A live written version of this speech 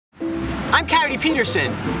I'm Coyote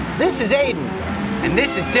Peterson. This is Aiden. And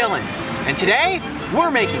this is Dylan. And today, we're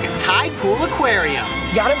making a tide pool aquarium.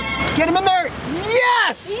 You got him? Get him in there!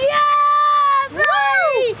 Yes! Yeah!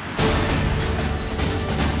 Right!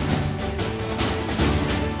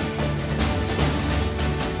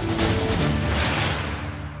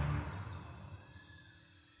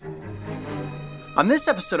 On this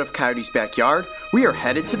episode of Coyote's Backyard, we are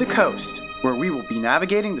headed to the coast, where we will be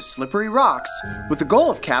navigating the slippery rocks with the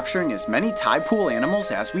goal of capturing as many tide pool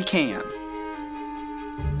animals as we can.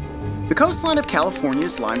 The coastline of California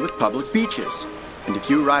is lined with public beaches, and if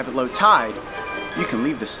you arrive at low tide, you can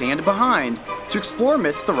leave the sand behind to explore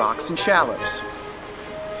amidst the rocks and shallows.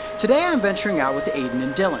 Today I'm venturing out with Aiden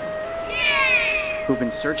and Dylan, who've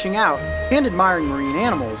been searching out and admiring marine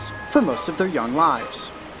animals for most of their young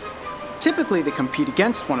lives. Typically, they compete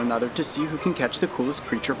against one another to see who can catch the coolest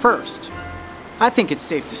creature first. I think it's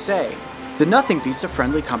safe to say that nothing beats a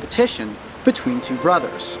friendly competition between two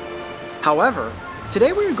brothers. However,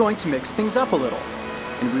 today we are going to mix things up a little,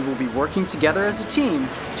 and we will be working together as a team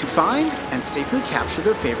to find and safely capture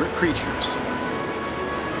their favorite creatures.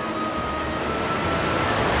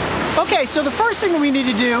 Okay, so the first thing that we need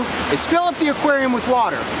to do is fill up the aquarium with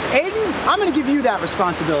water. Aiden, I'm gonna give you that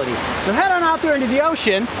responsibility. So head on out there into the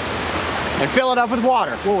ocean and fill it up with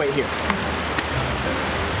water. We'll wait here.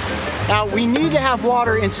 Now, we need to have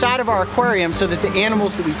water inside of our aquarium so that the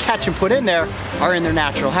animals that we catch and put in there are in their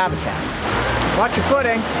natural habitat. Watch your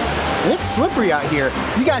footing. And it's slippery out here.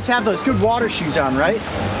 You guys have those good water shoes on, right?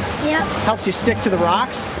 Yep. Helps you stick to the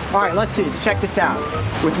rocks. All right, let's see, let's check this out.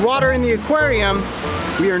 With water in the aquarium,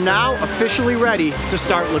 we are now officially ready to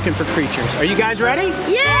start looking for creatures. Are you guys ready?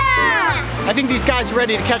 Yeah! I think these guys are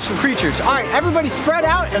ready to catch some creatures. All right, everybody spread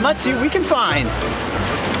out and let's see what we can find.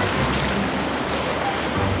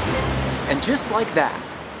 And just like that,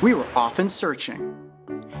 we were off and searching.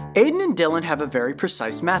 Aiden and Dylan have a very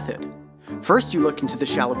precise method. First, you look into the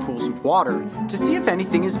shallow pools of water to see if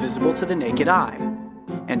anything is visible to the naked eye.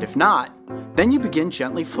 And if not, then you begin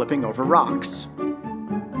gently flipping over rocks.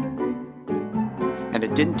 And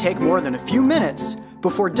it didn't take more than a few minutes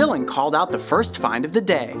before Dylan called out the first find of the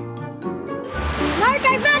day. Mark,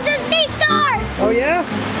 I found some sea stars! Oh yeah?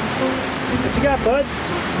 What you got, bud?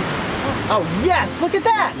 Oh yes, look at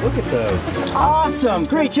that! Look at those. That's awesome!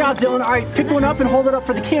 Great job, Dylan. All right, pick one up and hold it up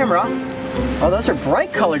for the camera. Oh, those are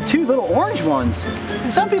bright colored too, little orange ones.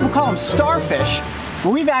 And some people call them starfish,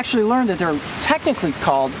 but we've actually learned that they're technically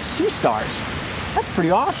called sea stars. That's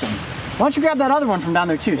pretty awesome. Why don't you grab that other one from down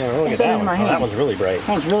there too? Yeah, look at Set that it in my one. hand. Oh, that one's really bright.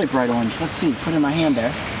 That was really bright orange. Let's see, put it in my hand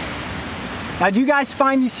there. Now, do you guys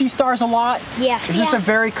find these sea stars a lot? Yeah. Is this a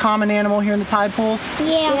very common animal here in the tide pools?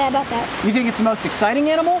 Yeah, about that. You think it's the most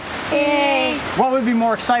exciting animal? Yeah. What would be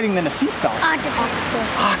more exciting than a sea star? Octopus.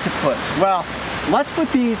 Octopus. Well, let's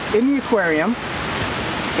put these in the aquarium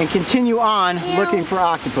and continue on looking for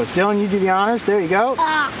octopus. Dylan, you do the honors. There you go.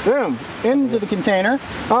 Boom. Into the container.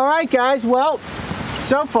 All right, guys. Well,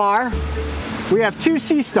 so far, we have 2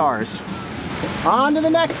 sea stars. On to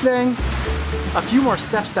the next thing. A few more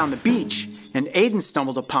steps down the beach, and Aiden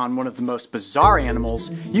stumbled upon one of the most bizarre animals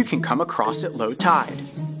you can come across at low tide.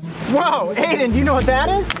 Whoa, Aiden, do you know what that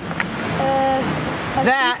is?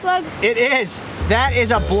 Sea slug? It is. That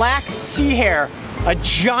is a black sea hare, a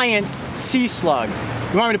giant sea slug.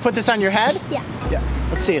 You want me to put this on your head? Yeah. Yeah.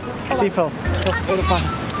 Let's see it. See if he'll hold it on.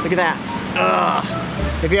 Look at that. Ugh.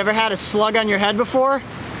 Have you ever had a slug on your head before?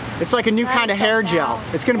 It's like a new kind of hair gel.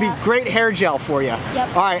 It's going to be great hair gel for you.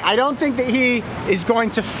 Yep. All right, I don't think that he is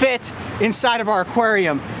going to fit inside of our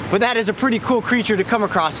aquarium, but that is a pretty cool creature to come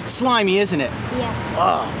across. It's slimy, isn't it? Yeah.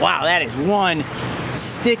 Oh, wow, that is one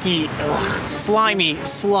sticky, slimy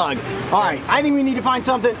slug. All right, I think we need to find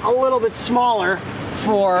something a little bit smaller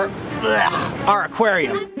for our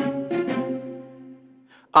aquarium.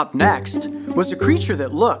 Up next was a creature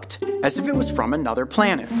that looked as if it was from another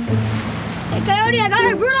planet. Hey, Coyote, I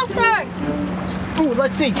got a brutal start. Ooh,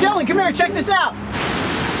 let's see. Dylan, come here, check this out.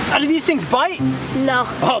 Do these things bite? No.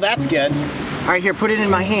 Oh, that's good. All right, here, put it in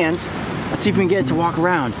my hands. Let's see if we can get it to walk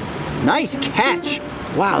around. Nice catch.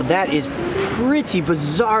 Wow, that is pretty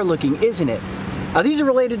bizarre looking, isn't it? These are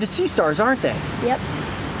related to sea stars, aren't they? Yep.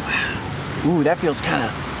 Ooh, that feels kind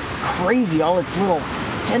of crazy, all its little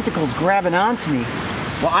tentacles grabbing onto me.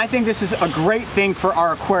 Well, I think this is a great thing for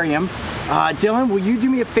our aquarium. Dylan, will you do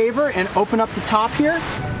me a favor and open up the top here?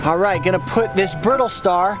 All right, gonna put this brittle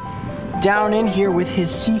star down in here with his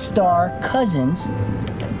sea star cousins.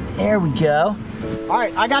 There we go. All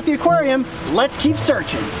right, I got the aquarium. Let's keep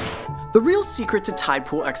searching. The real secret to tide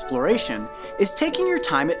pool exploration is taking your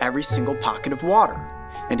time at every single pocket of water.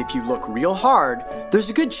 And if you look real hard, there's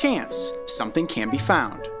a good chance something can be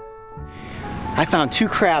found. I found 2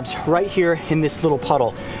 crabs right here in this little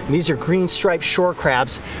puddle. And these are green striped shore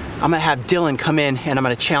crabs. I'm gonna have Dylan come in and I'm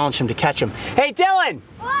gonna challenge him to catch them. Hey Dylan!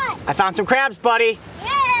 What? I found some crabs, buddy.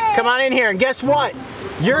 Yeah. Come on in here and guess what?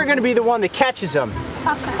 You're gonna be the one that catches them.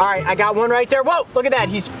 Okay. All right, I got one right there. Whoa, look at that.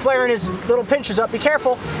 He's flaring his little pinchers up. Be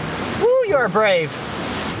careful. Woo, you are brave.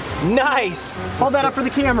 Nice. Hold that up for the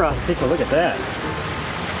camera. Take a look at that.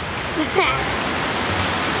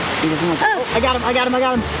 He doesn't want to. Oh, I got him, I got him, I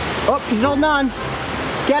got him. Oh, he's holding on.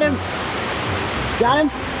 Get him. Got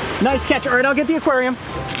him. Nice catch. All right, I'll get the aquarium.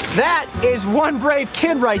 That is one brave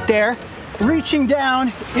kid right there, reaching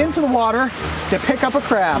down into the water to pick up a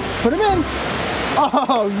crab. Put him in.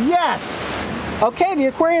 Oh, yes. Okay, the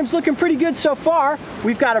aquarium's looking pretty good so far.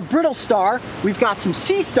 We've got a brittle star, we've got some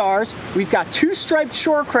sea stars, we've got 2 striped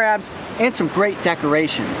shore crabs, and some great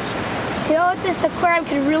decorations. You know what this aquarium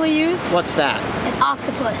could really use? What's that? An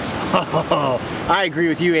octopus. Oh, I agree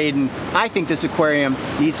with you, Aiden. I think this aquarium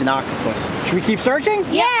needs an octopus. Should we keep searching?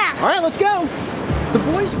 Yeah. All right, let's go. The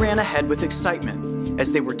boys ran ahead with excitement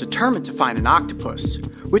as they were determined to find an octopus,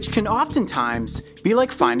 which can oftentimes be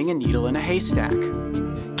like finding a needle in a haystack.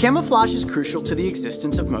 Camouflage is crucial to the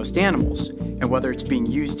existence of most animals, and whether it's being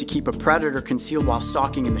used to keep a predator concealed while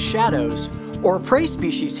stalking in the shadows, or a prey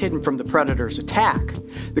species hidden from the predator's attack,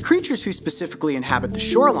 the creatures who specifically inhabit the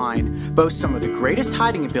shoreline boast some of the greatest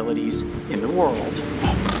hiding abilities in the world.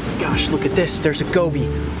 Oh, gosh, look at this. There's a goby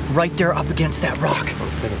right there up against that rock.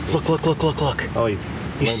 Look, look, look, look, look. Oh, you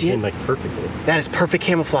see it? Like perfectly. That is perfect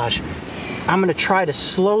camouflage. I'm gonna try to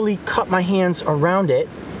slowly cut my hands around it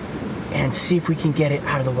and see if we can get it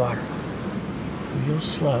out of the water. Real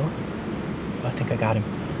slow. Oh, I think I got him.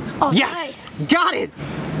 Oh, yes, nice. Got it.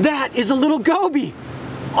 That is a little goby.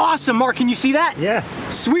 Awesome, Mark, can you see that? Yeah.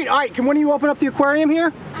 Sweet, all right, can one of you open up the aquarium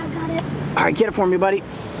here? I got it. All right, get it for me, buddy.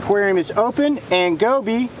 Aquarium is open and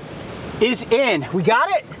goby is in. We got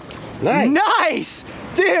it? Nice. Nice,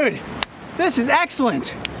 dude, this is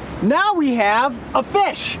excellent. Now we have a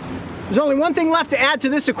fish. There's only one thing left to add to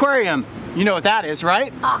this aquarium. You know what that is,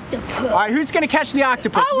 right? Octopus. All right, who's gonna catch the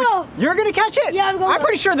octopus? I will. You're gonna catch it? Yeah, I'm gonna I'm look.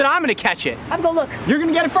 pretty sure that I'm gonna catch it. I'm gonna look. You're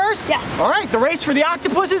gonna get it first? Yeah. All right, the race for the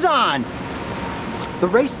octopus is on. The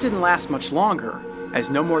race didn't last much longer, as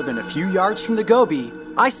no more than a few yards from the goby,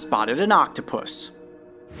 I spotted an octopus.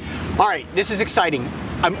 All right, this is exciting.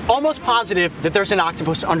 I'm almost positive that there's an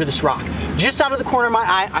octopus under this rock. Just out of the corner of my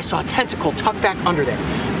eye, I saw a tentacle tucked back under there.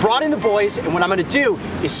 Brought in the boys, and what I'm gonna do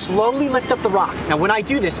is slowly lift up the rock. Now, when I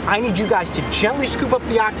do this, I need you guys to gently scoop up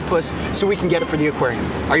the octopus so we can get it for the aquarium.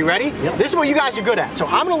 Are you ready? Yep. This is what you guys are good at. So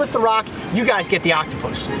I'm gonna lift the rock, you guys get the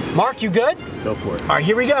octopus. Mark, you good? Go for it. All right,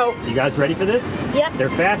 here we go. You guys ready for this? Yep. They're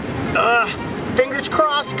fast? Fingers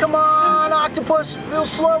crossed, come on, octopus. Real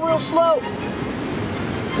slow, real slow.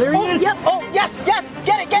 There he Oh, is. yep. Oh, yes, yes,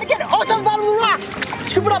 get it, get it, get it. Oh, it's on the bottom of the rock.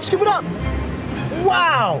 Scoop it up, scoop it up.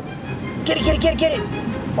 Wow. Get it, get it, get it, get it.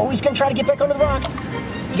 Oh, he's gonna try to get back under the rock.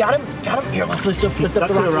 You got him? Got him? Here, lift up stuck the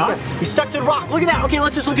to rock. the rock? He's stuck to the rock. Look at that. Okay,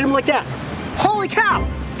 let's just look at him like that. Holy cow,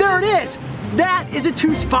 there it is. That is a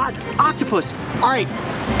 2-spot octopus. All right,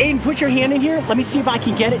 Aiden, put your hand in here. Let me see if I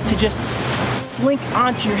can get it to just slink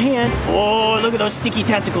onto your hand. Oh, look at those sticky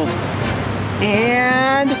tentacles.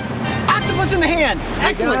 And octopus in the hand.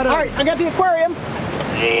 Excellent. got him. All right, I got the aquarium.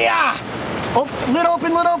 Yeah. Oh, lid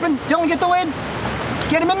open, lid open. Dylan, get the lid.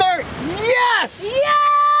 Get him in there. Yes! Yeah!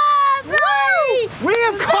 Right! We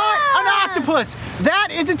have caught an octopus. That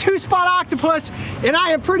is a 2-spot octopus, and I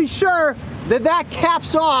am pretty sure that that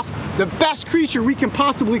caps off the best creature we can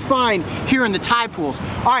possibly find here in the tide pools.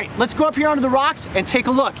 All right, let's go up here onto the rocks and take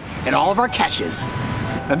a look at all of our catches.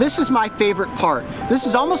 Now this is my favorite part. This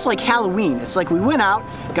is almost like Halloween. It's like we went out,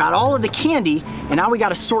 got all of the candy, and now we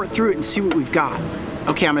gotta sort through it and see what we've got.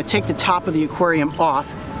 Okay, I'm gonna take the top of the aquarium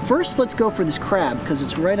off. First, let's go for this crab, because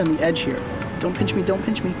it's right on the edge here. Don't pinch me, don't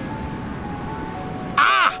pinch me.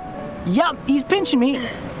 Ah! Yup, he's pinching me.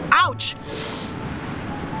 Ouch!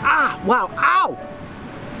 Ah, wow, ow!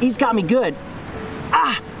 He's got me good.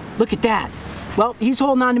 Ah, look at that. Well, he's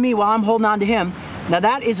holding on to me while I'm holding on to him. Now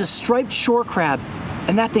that is a striped shore crab,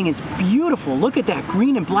 and that thing is beautiful. Look at that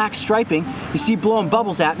green and black striping. You see blowing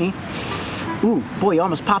bubbles at me. Ooh, boy, you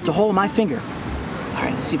almost popped a hole in my finger. All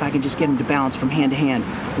right, let's see if I can just get him to balance from hand to hand.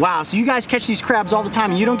 Wow, so you guys catch these crabs all the time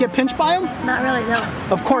and you don't get pinched by them? Not really, no.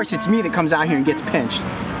 Of course, it's me that comes out here and gets pinched.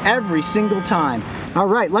 Every single time. All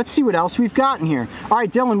right, let's see what else we've got in here. All right,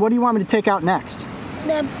 Dylan, what do you want me to take out next?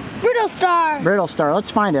 The brittle star. Brittle star, let's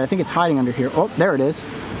find it. I think it's hiding under here. Oh, there it is.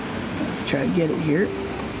 Try to get it here.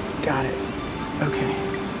 Got it.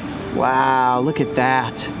 Okay. Wow, look at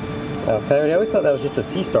that. Perry, I always thought that was just a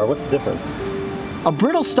sea star. What's the difference? A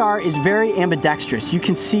brittle star is very ambidextrous. You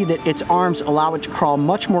can see that its arms allow it to crawl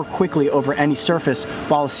much more quickly over any surface,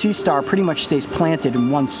 while a sea star pretty much stays planted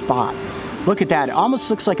in one spot. Look at that, it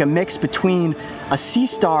almost looks like a mix between a sea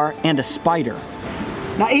star and a spider.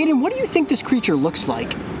 Now Aiden, what do you think this creature looks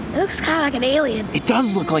like? It looks kind of like an alien. It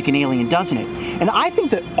does look like an alien, doesn't it? And I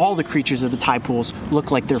think that all the creatures of the tide pools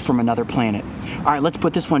look like they're from another planet. All right, let's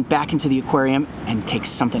put this one back into the aquarium and take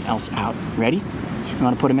something else out. Ready? You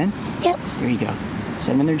want to put them in? Yep. There you go.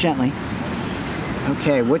 Set them in there gently.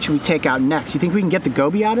 Okay, what should we take out next? You think we can get the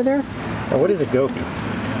goby out of there? Now, what is a goby?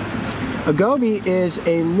 A goby is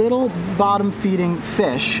a little bottom-feeding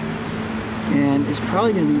fish, and it's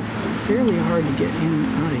probably going to be fairly hard to get him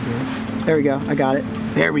out of here. There we go, I got it.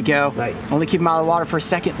 There we go. Nice. Only keep him out of the water for a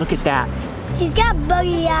second. Look at that. He's got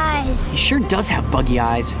buggy eyes. He sure does have buggy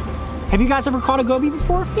eyes. Have you guys ever caught a goby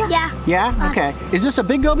before? Yeah. Yeah? Okay. Is this a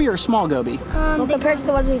big goby or a small goby? Well, compared to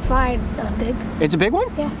the ones we find, big. It's a big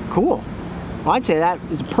one? Yeah. Cool. Well, I'd say that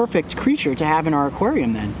is a perfect creature to have in our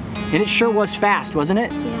aquarium then. And it sure was fast, wasn't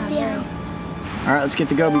it? Yeah. All right, let's get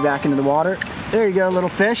the goby back into the water. There you go, little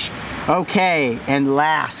fish. Okay, and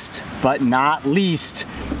last but not least,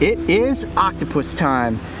 it is octopus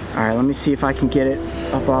time. All right, let me see if I can get it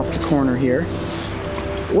up off the corner here.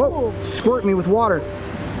 Whoa, squirt me with water.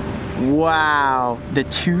 Wow, the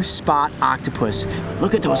two-spot octopus.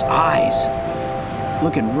 Look at those eyes,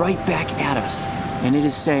 looking right back at us. And it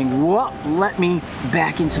is saying, whoa, let me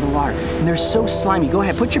back into the water. And they're so slimy. Go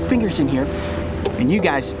ahead, put your fingers in here. And you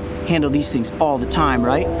guys handle these things all the time,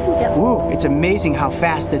 right? Yep. Woo, it's amazing how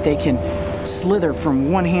fast that they can slither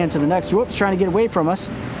from one hand to the next. Whoops, trying to get away from us.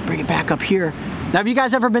 Bring it back up here. Now, have you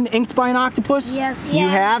guys ever been inked by an octopus? Yes. You Yeah.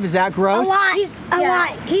 have? Is that gross? A lot. A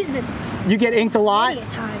lot. He's been You get inked a lot? many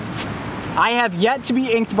times. I have yet to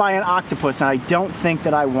be inked by an octopus, and I don't think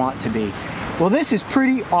that I want to be. Well, this is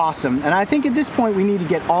pretty awesome, and I think at this point we need to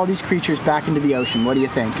get all these creatures back into the ocean. What do you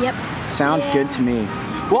think? Yep. Sounds good to me.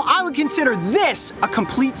 Well, I would consider this a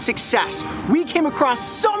complete success. We came across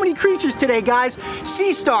so many creatures today, guys.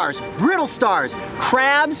 Sea stars, brittle stars,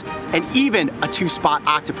 crabs, and even a two-spot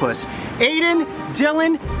octopus. Aiden,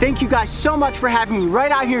 Dylan, thank you guys so much for having me right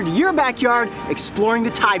out here into your backyard exploring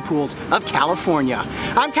the tide pools of California.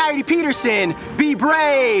 I'm Coyote Peterson. Be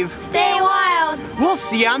brave. Stay wild. We'll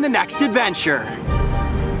see you on the next adventure.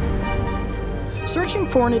 Searching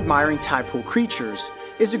for and admiring tide pool creatures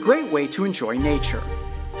is a great way to enjoy nature.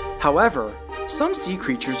 However, some sea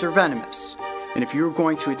creatures are venomous, and if you are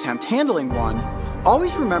going to attempt handling one,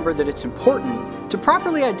 always remember that it's important to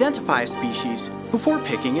properly identify a species before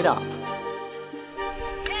picking it up.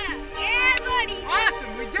 Yeah, buddy.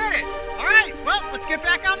 Awesome, we did it. All right, well, let's get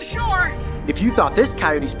back on the shore. If you thought this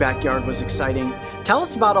coyote's backyard was exciting, tell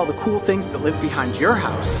us about all the cool things that live behind your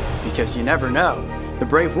house, because you never know. The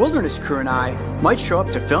Brave Wilderness crew and I might show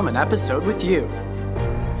up to film an episode with you.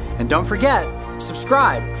 And don't forget,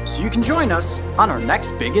 subscribe so you can join us on our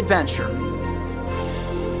next big adventure.